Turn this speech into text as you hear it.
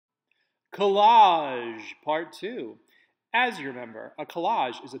Collage, part two. As you remember, a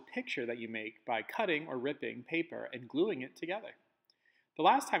collage is a picture that you make by cutting or ripping paper and gluing it together. The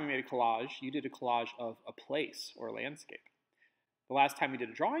last time you made a collage, you did a collage of a place or a landscape. The last time we did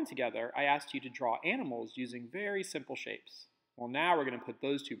a drawing together, I asked you to draw animals using very simple shapes. Well, now we're going to put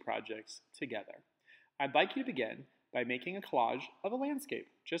those two projects together. I'd like you to begin by making a collage of a landscape,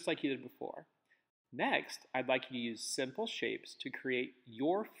 just like you did before. Next, I'd like you to use simple shapes to create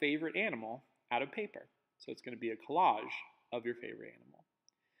your favorite animal out of paper. So it's going to be a collage of your favorite animal.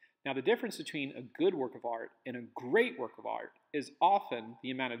 Now, the difference between a good work of art and a great work of art is often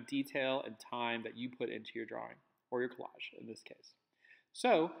the amount of detail and time that you put into your drawing, or your collage in this case.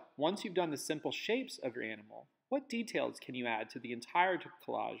 So, once you've done the simple shapes of your animal, what details can you add to the entire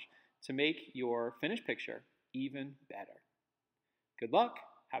collage to make your finished picture even better? Good luck,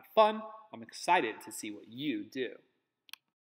 have fun, I'm excited to see what you do.